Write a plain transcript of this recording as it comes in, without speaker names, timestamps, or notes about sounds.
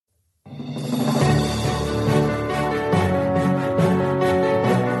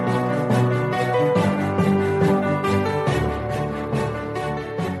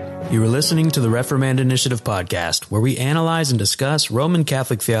listening to the Reformand Initiative podcast, where we analyze and discuss Roman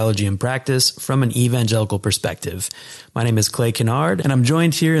Catholic theology and practice from an evangelical perspective. My name is Clay Kennard, and I'm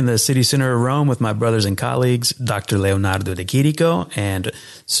joined here in the city center of Rome with my brothers and colleagues, Dr. Leonardo De Chirico and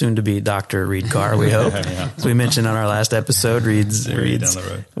soon-to-be Dr. Reed Carr, we hope. As we mentioned on our last episode, Reed's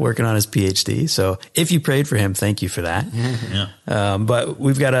working on his PhD. So if you prayed for him, thank you for that. But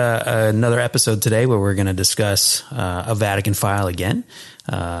we've got another episode today where we're going to discuss a Vatican file again.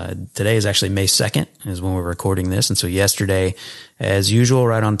 Today is actually May 2nd is when we're recording this. And so yesterday, as usual,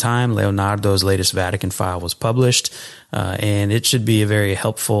 right on time, Leonardo's latest Vatican file was published. And it should be a very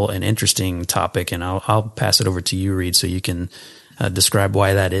helpful and interesting topic. And I'll pass it over to you, Reed, so you can describe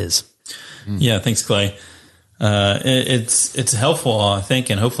why that is. Yeah, thanks, Clay. It's helpful, I think,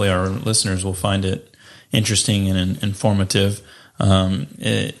 and hopefully our listeners will find it interesting and informative.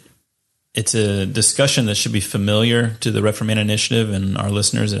 It's a discussion that should be familiar to the Reformand Initiative and our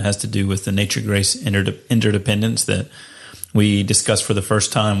listeners. It has to do with the nature, grace, interdependence that we discussed for the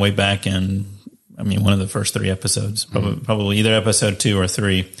first time way back in, one of the first three episodes, probably either episode 2 or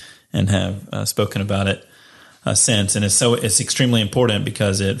 3, and have spoken about it since. And it's extremely important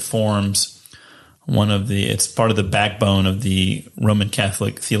because it forms it's part of the backbone of the Roman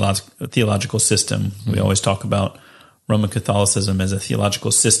Catholic theological system. We always talk about Roman Catholicism as a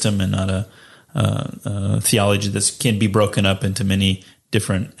theological system and not a theology that can be broken up into many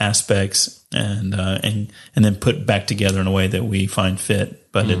different aspects and then put back together in a way that we find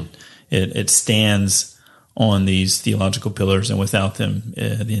fit. But it stands on these theological pillars, and without them,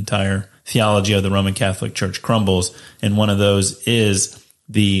 the entire theology of the Roman Catholic Church crumbles. And one of those is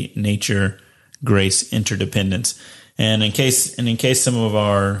the nature, grace, interdependence. And in case some of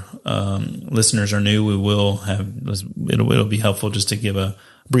our listeners are new, it'll be helpful just to give a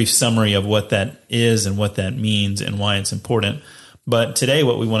brief summary of what that is and what that means and why it's important. But today,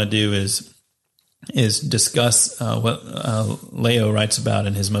 what we want to do is discuss what Leo writes about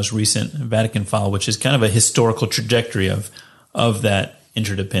in his most recent Vatican file, which is kind of a historical trajectory of that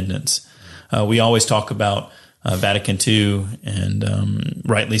interdependence. We always talk about Vatican II, and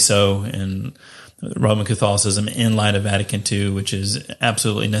rightly so, and Roman Catholicism in light of Vatican II, which is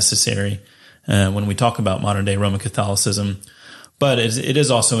absolutely necessary when we talk about modern day Roman Catholicism. But it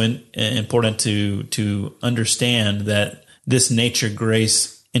is also important to understand that this nature,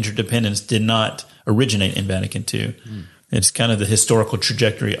 grace, interdependence did not originate in Vatican II. It's kind of the historical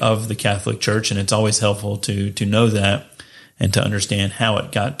trajectory of the Catholic Church, and it's always helpful to know that and to understand how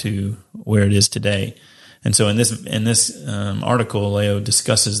it got to where it is today. And so in this article, Leo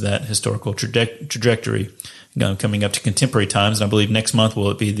discusses that historical trajectory coming up to contemporary times. And I believe next month, will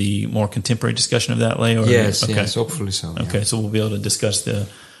it be the more contemporary discussion of that, Leo? Yes, hopefully so. Okay, yeah. so we'll be able to discuss the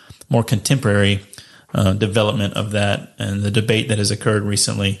more contemporary development of that and the debate that has occurred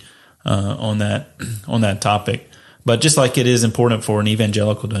recently on that topic. But just like it is important for an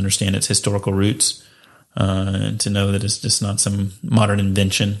evangelical to understand its historical roots, and to know that it's just not some modern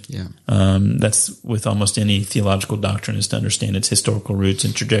invention. Yeah. That's with almost any theological doctrine, is to understand its historical roots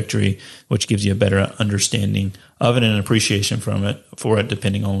and trajectory, which gives you a better understanding of it and an appreciation for it,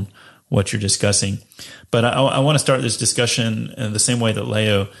 depending on what you're discussing. But I want to start this discussion in the same way that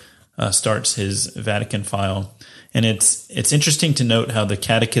Leo starts his Vatican file. And it's interesting to note how the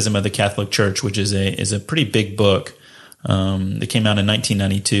Catechism of the Catholic Church, which is a pretty big book, that came out in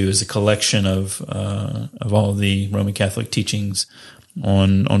 1992, is a collection of all the Roman Catholic teachings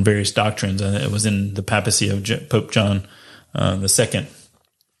on various doctrines. It was in the papacy of Pope John II,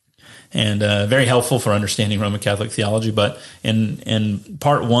 and very helpful for understanding Roman Catholic theology. But in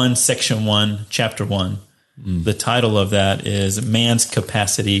Part 1, Section 1, Chapter 1, the title of that is "Man's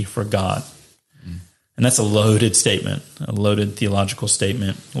Capacity for God," and that's a loaded statement, a loaded theological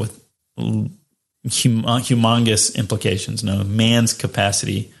statement with humongous implications. Man's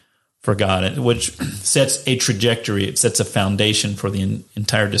capacity for God, which sets a trajectory. It sets a foundation for the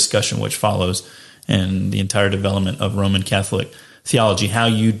entire discussion which follows and the entire development of Roman Catholic theology. How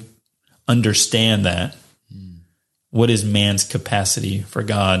you understand that, what is man's capacity for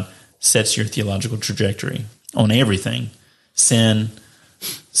God, sets your theological trajectory on everything: sin,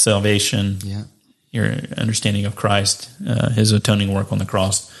 salvation, your understanding of Christ, his atoning work on the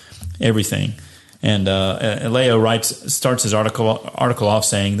cross, everything. And Leo starts his article off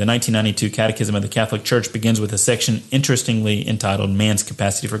saying, the 1992 Catechism of the Catholic Church begins with a section interestingly entitled "Man's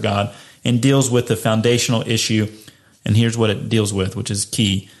Capacity for God," and deals with the foundational issue, and here's what it deals with, which is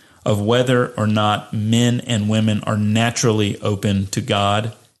key, of whether or not men and women are naturally open to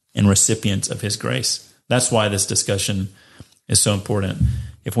God and recipients of his grace. That's why this discussion is so important.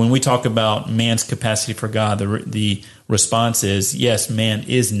 if when we talk about man's capacity for God, the response is, yes, man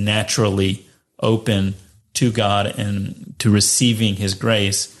is naturally open to God and to receiving his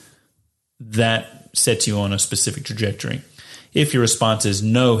grace, that sets you on a specific trajectory. If your response is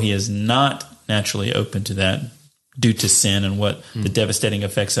no, he is not naturally open to that due to sin and what the devastating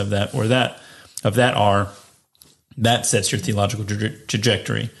effects of that are, that sets your theological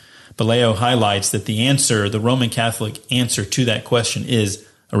trajectory. But Leo highlights that the Roman Catholic answer to that question is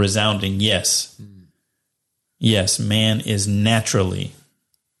a resounding yes. Yes, man is naturally,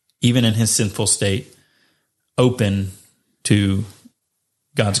 even in his sinful state, open to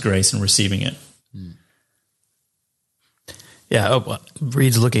God's grace and receiving it. Yeah,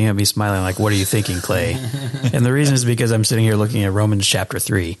 Reed's looking at me smiling like, what are you thinking, Clay? And the reason is because I'm sitting here looking at Romans chapter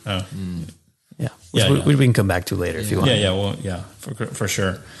 3. Oh. Yeah. We can come back to later if you want. For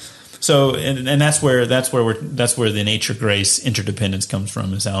sure. So, and that's where the nature grace interdependence comes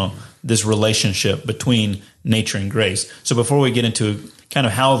from, is how this relationship between nature and grace. So before we get into kind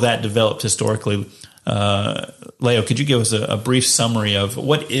of how that developed historically, Leo, could you give us a brief summary of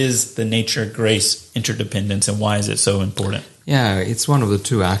what is the nature grace interdependence and why is it so important? Yeah, it's one of the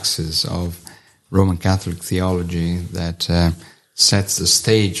two axes of Roman Catholic theology that sets the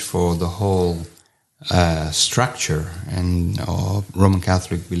stage for the whole structure and of Roman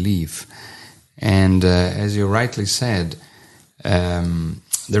Catholic belief. And as you rightly said,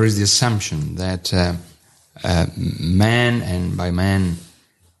 there is the assumption that man, and by man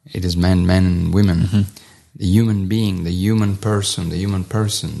it is men and women, the human being, the human person, the human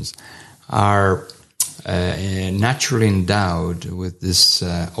persons are naturally endowed with this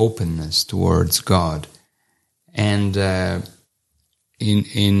openness towards God. And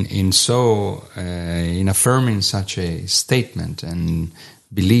in affirming such a statement and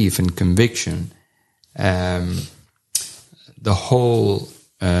belief and conviction, the whole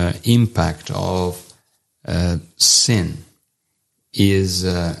impact of sin is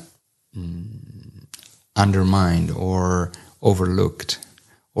undermined or overlooked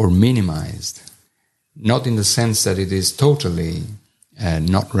or minimized, not in the sense that it is totally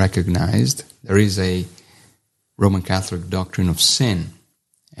not recognized. There is a Roman Catholic doctrine of sin,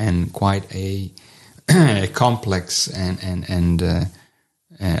 and quite a complex and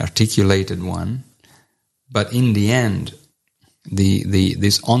articulated one. But in the end,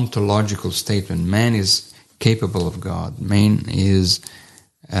 this ontological statement, man is capable of God, man is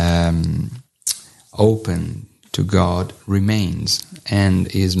open to God, remains and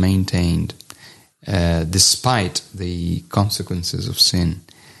is maintained despite the consequences of sin.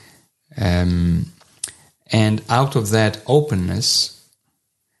 And out of that openness,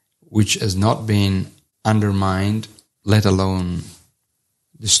 which has not been undermined, let alone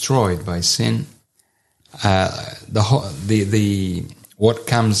destroyed by sin, what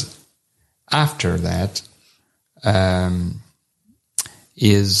comes after that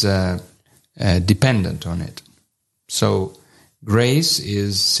is dependent on it. So grace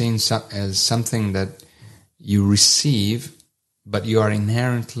is seen as something that you receive, but you are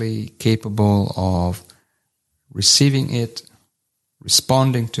inherently capable of receiving it,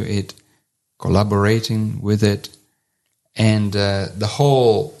 responding to it, collaborating with it, and the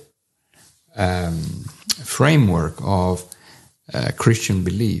whole framework of Christian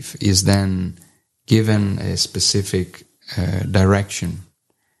belief is then given a specific direction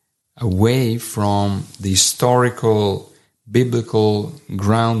away from the historical biblical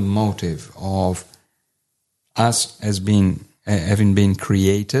ground motive of us as having been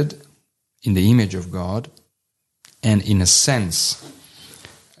created in the image of God. And in a sense,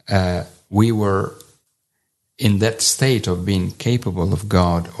 we were in that state of being capable of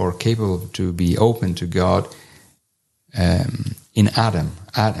God or capable to be open to God in Adam,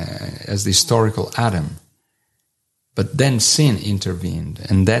 as the historical Adam. But then sin intervened,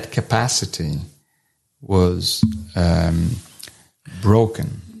 and that capacity was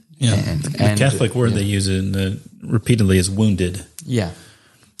broken. Yeah, the Catholic word they use repeatedly is wounded. Yeah.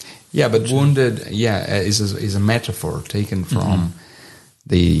 Yeah, but wounded, is a metaphor taken from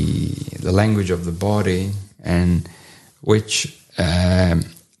the language of the body, and which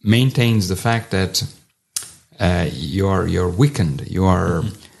maintains the fact that you're weakened, you are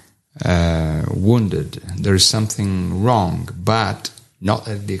wounded. There is something wrong, but not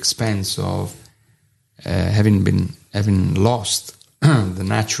at the expense of having lost the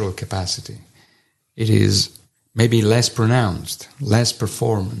natural capacity. It is maybe less pronounced, less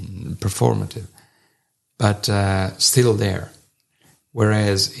performative, but still there.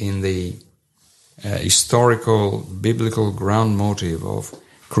 Whereas in the historical, biblical ground motive of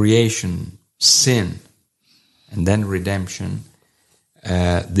creation, sin, and then redemption,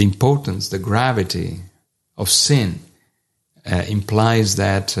 the importance, the gravity of sin implies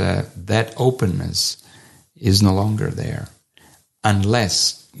that that openness is no longer there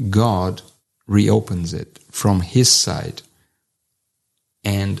unless God reopens it from His side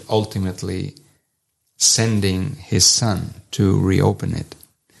and ultimately sending His Son to reopen it.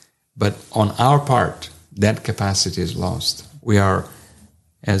 But on our part, that capacity is lost. We are,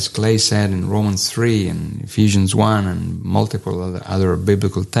 as Clay said in Romans 3 and Ephesians 1 and multiple other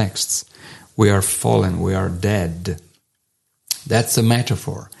biblical texts, we are fallen, we are dead. That's a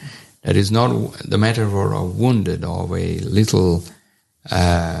metaphor. That is not the metaphor of wounded, of a little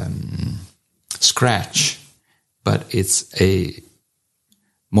scratch, but it's a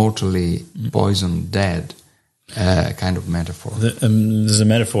mortally poisoned, dead kind of metaphor. There's a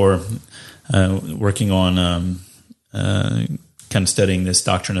metaphor working on kind of studying this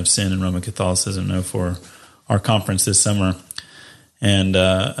doctrine of sin in Roman Catholicism for our conference this summer, and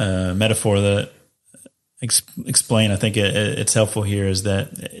a metaphor that explain, I think it's helpful here, is that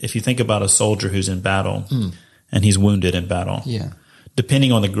if you think about a soldier who's in battle and he's wounded in battle,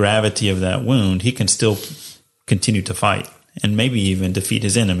 depending on the gravity of that wound, he can still continue to fight and maybe even defeat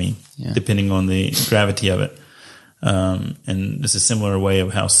his enemy, depending on the gravity of it. And this is a similar way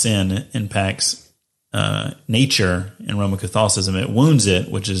of how sin impacts nature in Roman Catholicism. It wounds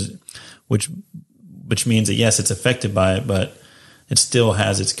it, which means that yes, it's affected by it, but it still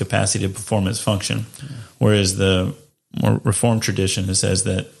has its capacity to perform its function. Whereas the more Reformed tradition says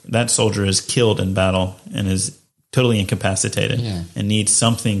that soldier is killed in battle and is totally incapacitated and needs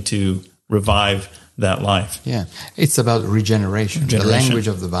something to revive that life. Yeah, it's about regeneration. The language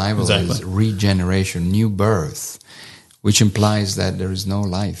of the Bible is regeneration, new birth, which implies that there is no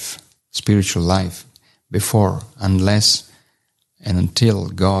life, spiritual life, before, unless and until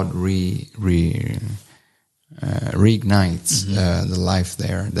God reignites the life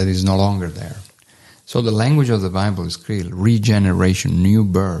there that is no longer there. So the language of the Bible is clear: regeneration, new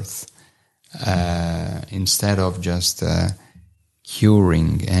birth, instead of just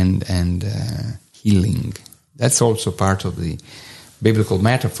curing and healing. That's also part of the biblical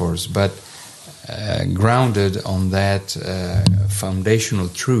metaphors, but grounded on that foundational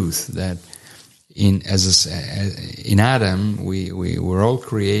truth that in Adam we were all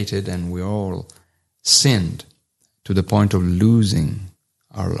created and we all sinned to the point of losing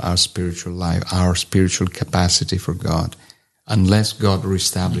our spiritual life, our spiritual capacity for God, unless God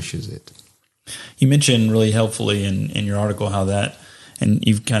reestablishes it. You mentioned really helpfully in your article how that, and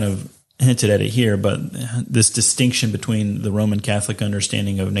you've kind of hinted at it here, but this distinction between the Roman Catholic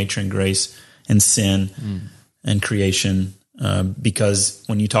understanding of nature and grace and sin and creation, because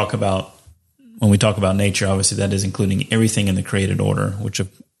when we talk about nature, obviously that is including everything in the created order,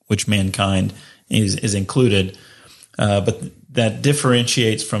 which mankind is included, but that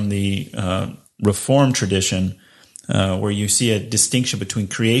differentiates from the Reformed tradition, where you see a distinction between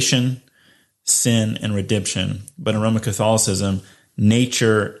creation, sin, and redemption. But in Roman Catholicism,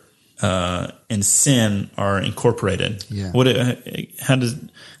 nature and sin are incorporated. Yeah.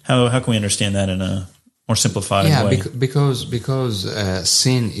 How can we understand that in a more simplified way? Yeah, because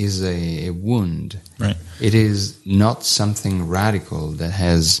sin is a wound. Right. It is not something radical that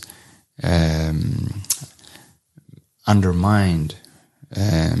has undermined,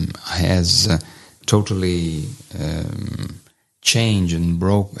 has totally changed and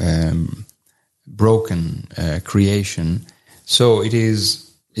broken creation. So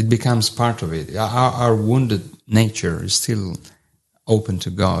it becomes part of it. Our wounded nature is still open to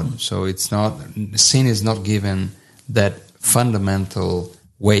God. So sin is not given that fundamental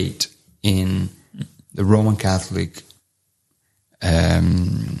weight in the Roman Catholic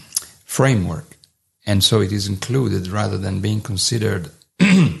framework. And so it is included rather than being considered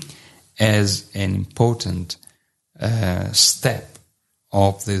as an important step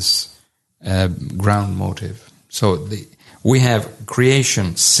of this ground motive. So we have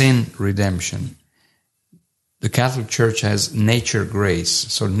creation, sin, redemption. The Catholic Church has nature, grace.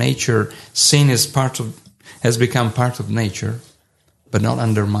 So sin has become part of nature, but not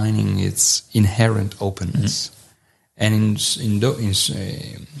undermining its inherent openness. And in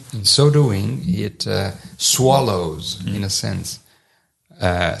so doing, it swallows, in a sense,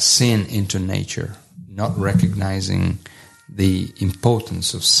 sin into nature, not recognizing the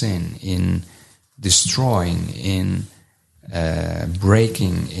importance of sin in destroying, in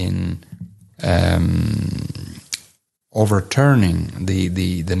breaking, in overturning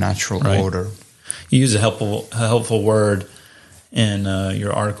the natural order. You use a helpful word in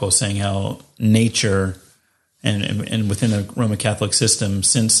your article, saying how nature and within the Roman Catholic system,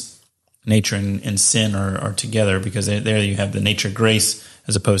 since nature and sin are together, because there you have the nature grace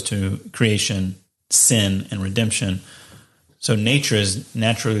as opposed to creation, sin, and redemption. So nature is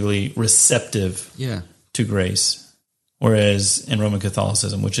naturally receptive to grace, whereas in Roman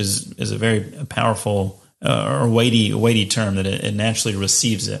Catholicism, which is a very powerful or weighty term, that it naturally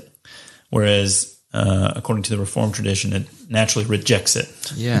receives it, whereas according to the Reformed tradition, it naturally rejects it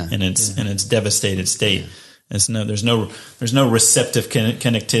in its devastated state. There's no receptive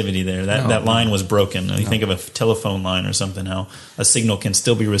connectivity there. That line was broken. You think of a telephone line or something, how a signal can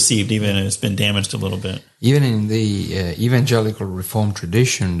still be received even if it's been damaged a little bit. Even in the evangelical Reformed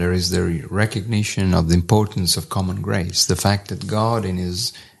tradition, there is the recognition of the importance of common grace. The fact that God, in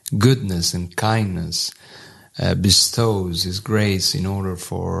His goodness and kindness, bestows His grace in order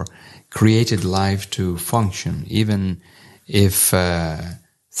for created life to function, even if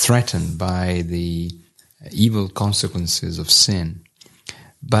threatened by the evil consequences of sin.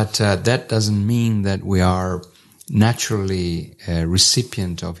 But that doesn't mean that we are naturally a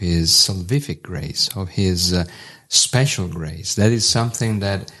recipient of His salvific grace, of His special grace. That is something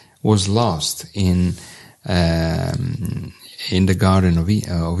that was lost in the Garden of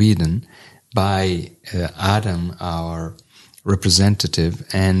Eden by Adam, our representative,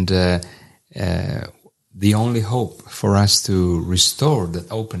 and the only hope for us to restore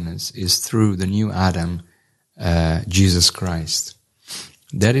that openness is through the new Adam, Jesus Christ.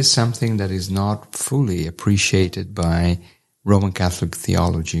 That is something that is not fully appreciated by Roman Catholic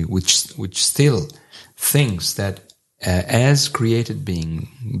theology, which still thinks that as created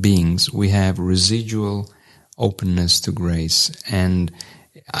beings, we have residual openness to grace, and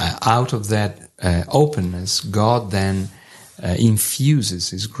out of that openness, God then infuses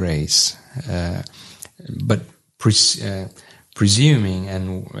His grace, but presuming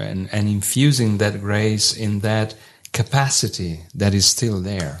and infusing that grace in that capacity that is still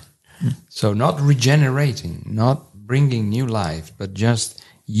there. So not regenerating, not bringing new life, but just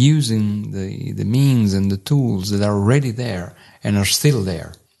using the means and the tools that are already there and are still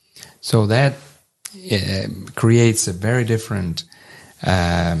there. So that creates a very different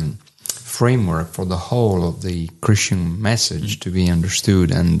framework for the whole of the Christian message to be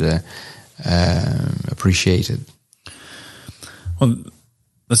understood and appreciated. Well,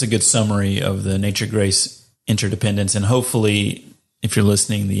 that's a good summary of the nature-grace interdependence, and hopefully, if you're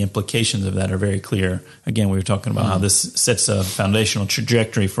listening, the implications of that are very clear. Again, we were talking about how this sets a foundational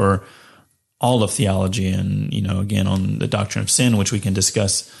trajectory for all of theology, and again, on the doctrine of sin, which we can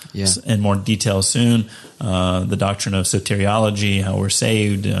discuss in more detail soon. The doctrine of soteriology, how we're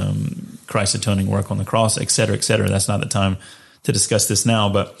saved, Christ's atoning work on the cross, et cetera, et cetera. That's not the time to discuss this now,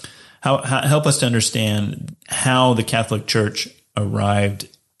 but help us to understand how the Catholic Church arrived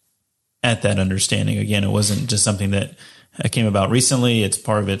at that understanding. Again, it wasn't just something that came about recently. It's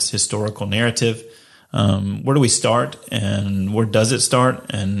part of its historical narrative. Where do we start, and where does it start,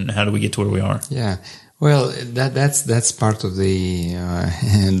 and how do we get to where we are? Yeah, well, that's part of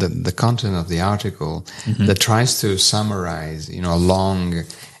the content of the article that tries to summarize, a long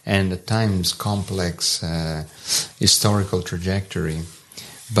and at times complex historical trajectory.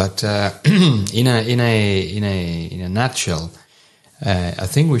 But in a nutshell, I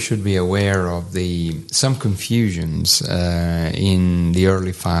think we should be aware of some confusions in the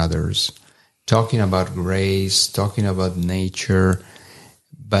early fathers, talking about grace, talking about nature,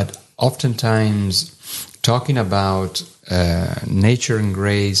 but oftentimes talking about nature and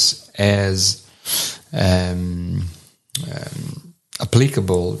grace as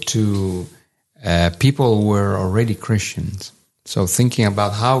applicable to people who were already Christians. So thinking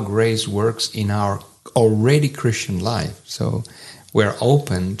about how grace works in our already Christian life. So we're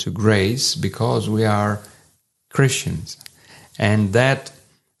open to grace because we are Christians. And that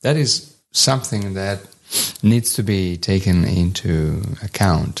is something that needs to be taken into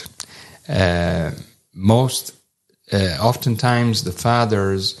account. Oftentimes the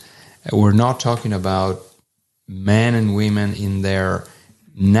fathers were not talking about men and women in their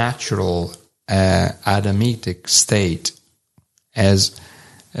natural Adamitic state as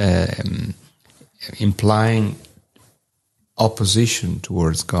implying opposition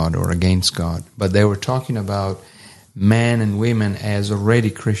towards God or against God, but they were talking about men and women as already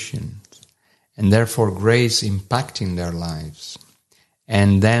Christians, and therefore grace impacting their lives,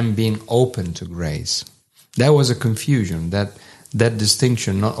 and them being open to grace. That was a confusion, that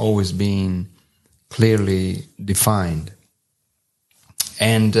distinction not always being clearly defined.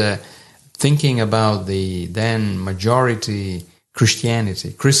 And thinking about the then majority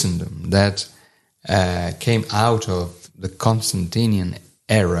Christendom that came out of the Constantinian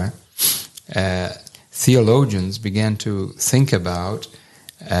era, theologians began to think about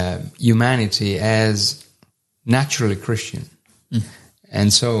humanity as naturally Christian.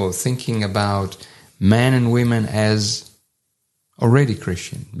 And so thinking about men and women as already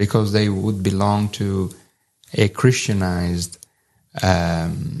Christian, because they would belong to a Christianized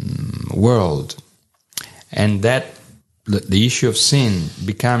world. And that the issue of sin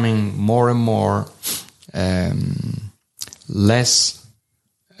becoming more and more less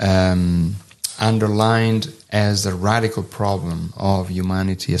underlined as the radical problem of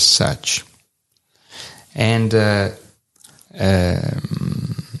humanity as such. And that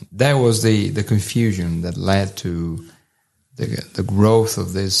was the confusion that led to the growth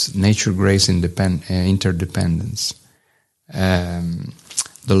of this nature-grace interdependence.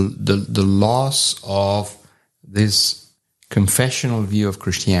 The loss of this confessional view of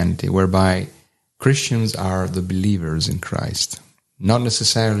Christianity, whereby Christians are the believers in Christ, not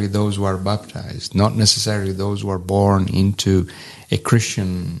necessarily those who are baptized, not necessarily those who are born into a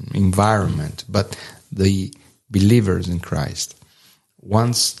Christian environment, but the believers in Christ.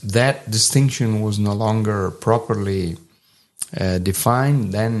 Once that distinction was no longer properly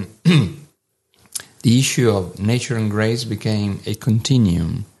defined, then the issue of nature and grace became a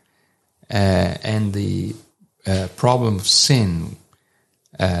continuum, and the problem of sin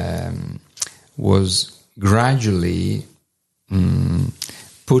was gradually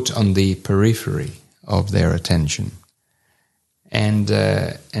put on the periphery of their attention. And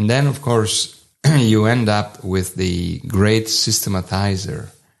then, of course, you end up with the great systematizer,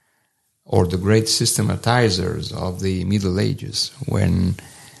 or the great systematizers of the Middle Ages, when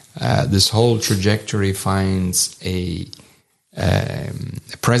this whole trajectory finds a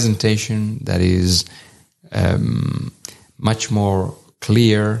presentation that is much more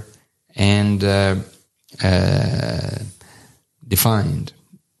clear and defined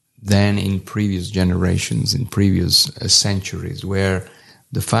than in previous generations, in previous centuries, where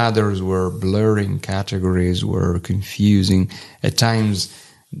the fathers were blurring categories, were confusing. At times,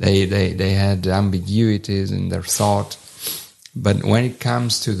 they had ambiguities in their thought. But when it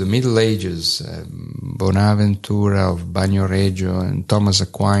comes to the Middle Ages, Bonaventura of Bagnoregio and Thomas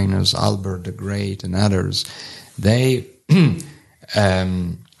Aquinas, Albert the Great and others, they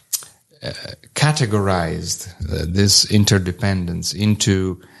categorized this interdependence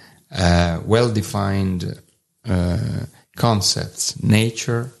into well-defined concepts,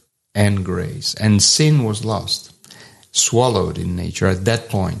 nature and grace. And sin was lost, swallowed in nature at that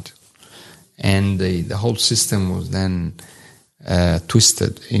point. And the whole system was then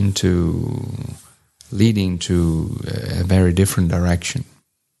twisted into leading to a very different direction.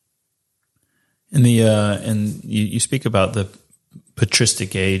 And you speak about the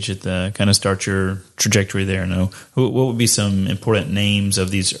patristic age at the kind of start your trajectory there. No, what would be some important names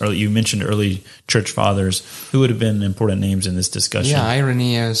of these early? You mentioned early church fathers. Who would have been important names in this discussion? Yeah,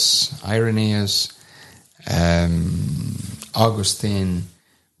 Irenaeus, Augustine,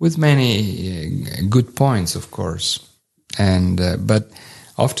 with many good points, of course, and but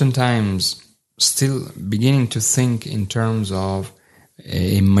oftentimes still beginning to think in terms of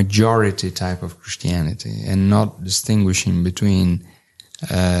a majority type of Christianity and not distinguishing between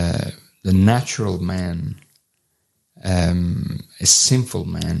the natural man, a sinful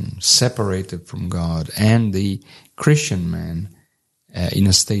man separated from God, and the Christian man in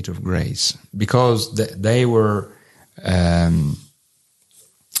a state of grace, because they were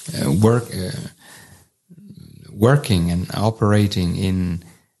working and operating in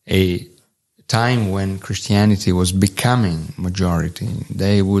a time when Christianity was becoming majority.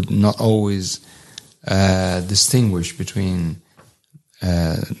 They would not always distinguish between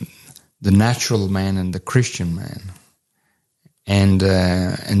the natural man and the Christian man. And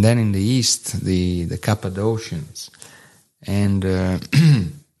then in the East, the Cappadocians, and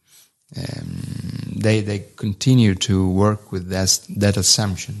they continue to work with that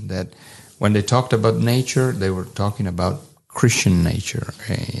assumption that when they talked about nature, they were talking about Christian nature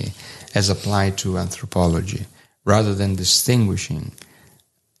as applied to anthropology, rather than distinguishing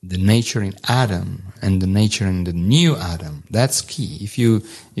the nature in Adam and the nature in the new Adam. That's key.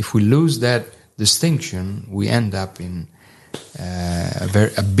 If we lose that distinction, we end up in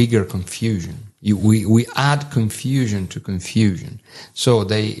a bigger confusion. We add confusion to confusion. So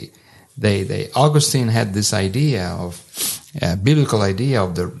Augustine had this idea of biblical idea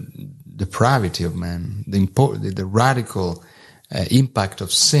of the depravity of man, the radical impact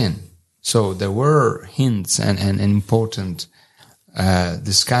of sin. So there were hints and important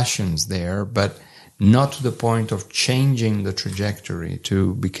discussions there, but not to the point of changing the trajectory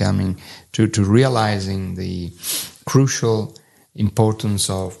to becoming, to realizing the crucial importance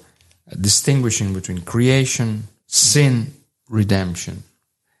of distinguishing between creation, sin, redemption.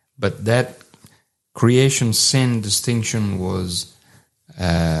 But that creation-sin distinction was,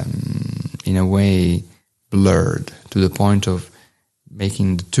 in a way, blurred to the point of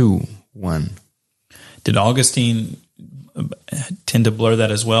making the two one. Did Augustine tend to blur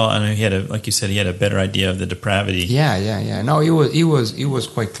that as well? I know he had like you said, he had a better idea of the depravity. Yeah. No, he was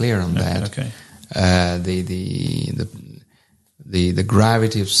quite clear on that. Okay. The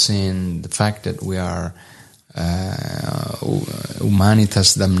gravity of sin, the fact that we are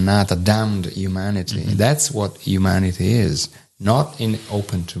humanitas damnata, damned humanity. Mm-hmm. That's what humanity is. Not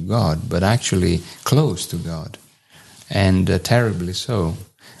open to God, but actually close to God, and terribly so,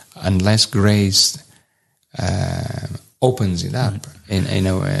 unless grace opens it up.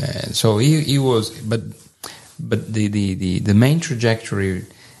 Mm-hmm. So he was, but the main trajectory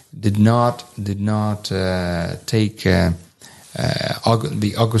did not take the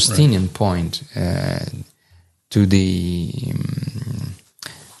Augustinian point to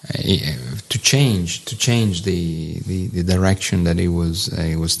change the direction that he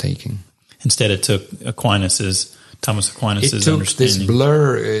was taking. Instead, it took Thomas Aquinas' It took understanding.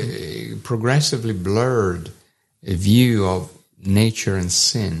 This progressively blurred view of nature and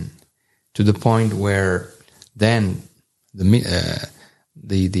sin to the point where then the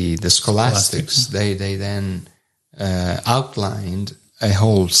scholastics they then outlined a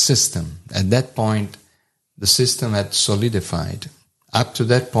whole system. At that point, the system had solidified. Up to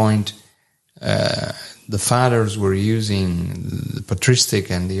that point, the fathers were using, the patristic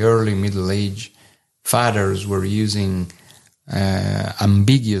and the early Middle Age fathers were using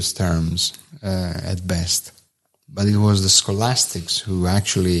ambiguous terms at best. But it was the scholastics who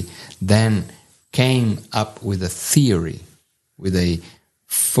actually then came up with a theory, with a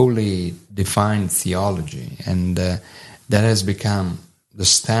fully defined theology, and that has become the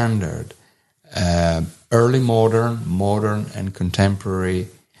standard early modern and contemporary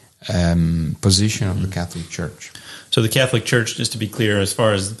position of the Catholic Church. So the Catholic Church, just to be clear, as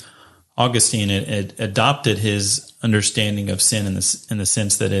far as Augustine, it adopted his understanding of sin in the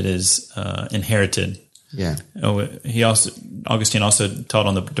sense that it is inherited. Yeah. Augustine also taught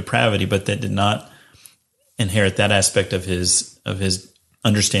on the depravity, but that did not inherit that aspect of his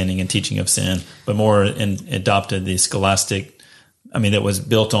understanding and teaching of sin, but more adopted the scholastic. I mean, that was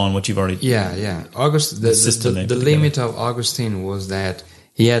built on what you've already. Yeah. The limit of Augustine was that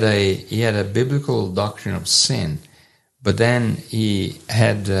he had a biblical doctrine of sin, but then he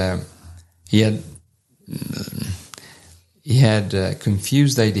had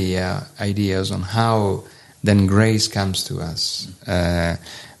confused ideas on how then grace comes to us,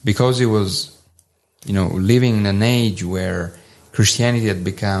 because he was, living in an age where Christianity had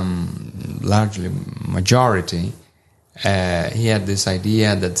become largely majority. He had this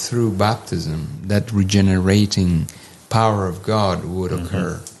idea that through baptism, that regenerating power of God would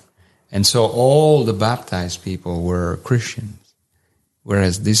occur. Mm-hmm. And so all the baptized people were Christians,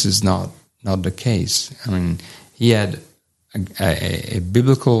 whereas this is not the case. I mean, he had a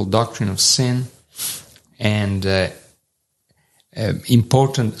biblical doctrine of sin and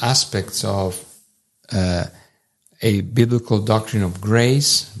important aspects of a biblical doctrine of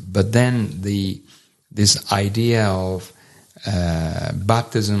grace, but then this idea of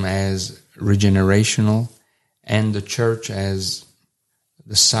baptism as regenerational and the church as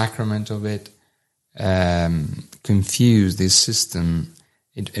the sacrament of it confused this system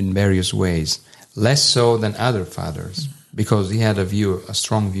in various ways. Less so than other fathers, because he had a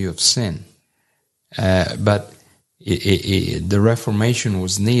strong view of sin. But the Reformation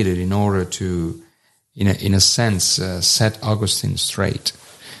was needed in order to, in a sense, set Augustine straight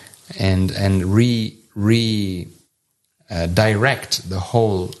and direct the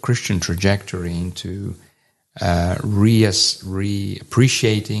whole Christian trajectory into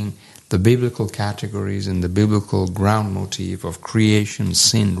appreciating the biblical categories and the biblical ground motif of creation,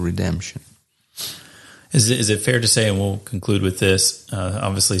 sin, redemption. Is it fair to say, and we'll conclude with this,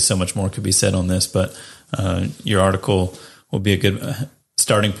 obviously so much more could be said on this, but your article will be a good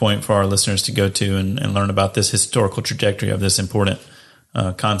starting point for our listeners to go to and learn about this historical trajectory of this important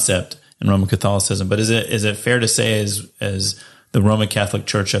concept in Roman Catholicism. But is it fair to say, as the Roman Catholic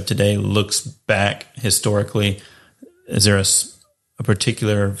Church of today looks back historically, is there a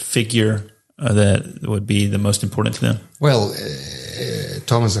particular figure that would be the most important to them? Well,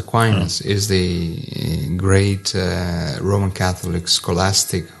 Thomas Aquinas is the great Roman Catholic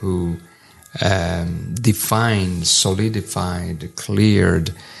scholastic who defined, solidified,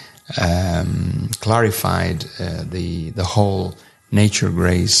 cleared, clarified the whole nature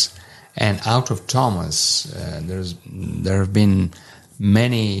grace. And out of Thomas, there have been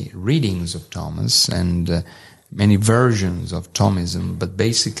many readings of Thomas, and many versions of Thomism, but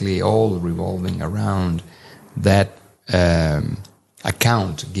basically all revolving around that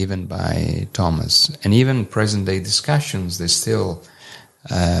account given by Thomas. And even present-day discussions, they still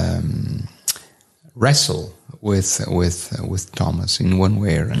wrestle with Thomas in one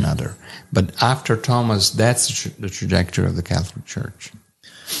way or another. But after Thomas, that's the trajectory of the Catholic Church.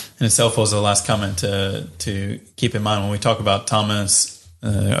 And it's helpful as the last comment to keep in mind when we talk about Thomas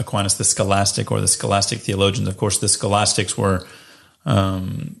Aquinas, the scholastic or the scholastic theologians. Of course, the scholastics were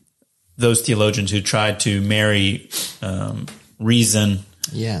those theologians who tried to marry reason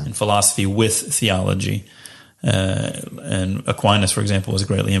and philosophy with theology. And Aquinas, for example, was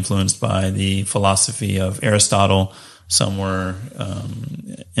greatly influenced by the philosophy of Aristotle. Some were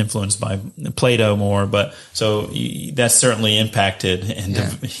influenced by Plato more, but so that certainly impacted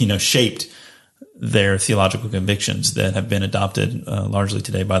and shaped their theological convictions that have been adopted largely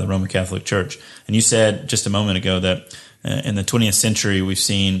today by the Roman Catholic Church. And you said just a moment ago that in the 20th century we've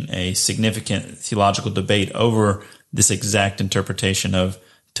seen a significant theological debate over this exact interpretation of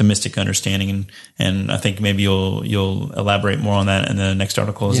Thomistic understanding, and I think maybe you'll elaborate more on that in the next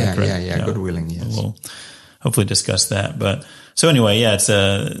article. Is that correct? Yeah. God willing, yes. We'll hopefully discuss that. But so anyway, it's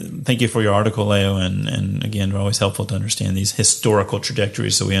thank you for your article, Leo, and again, they're always helpful to understand these historical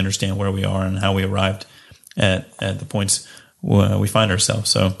trajectories so we understand where we are and how we arrived at the points where we find ourselves.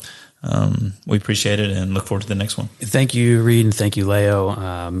 So we appreciate it and look forward to the next one. Thank you, Reed, and thank you,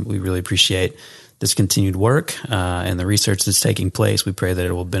 Leo. We really appreciate this continued work and the research that's taking place. We pray that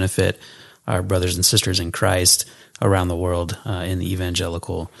it will benefit our brothers and sisters in Christ around the world in the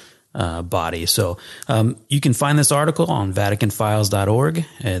evangelical body. So you can find this article on VaticanFiles.org.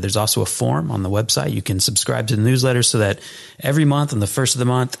 There's also a form on the website. You can subscribe to the newsletter so that every month on the first of the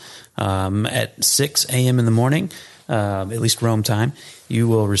month at 6 a.m. in the morning, at least Rome time, you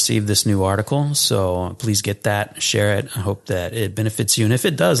will receive this new article. So please get that, share it. I hope that it benefits you. And if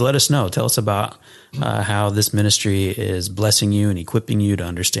it does, let us know. Tell us about how this ministry is blessing you and equipping you to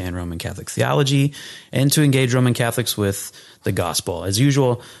understand Roman Catholic theology and to engage Roman Catholics with the gospel. As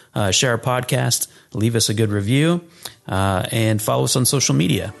usual, share our podcast, leave us a good review, and follow us on social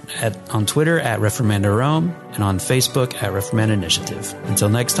media on Twitter at Reformanda Rome and on Facebook at Reformanda Initiative. Until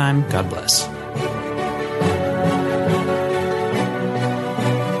next time, God bless.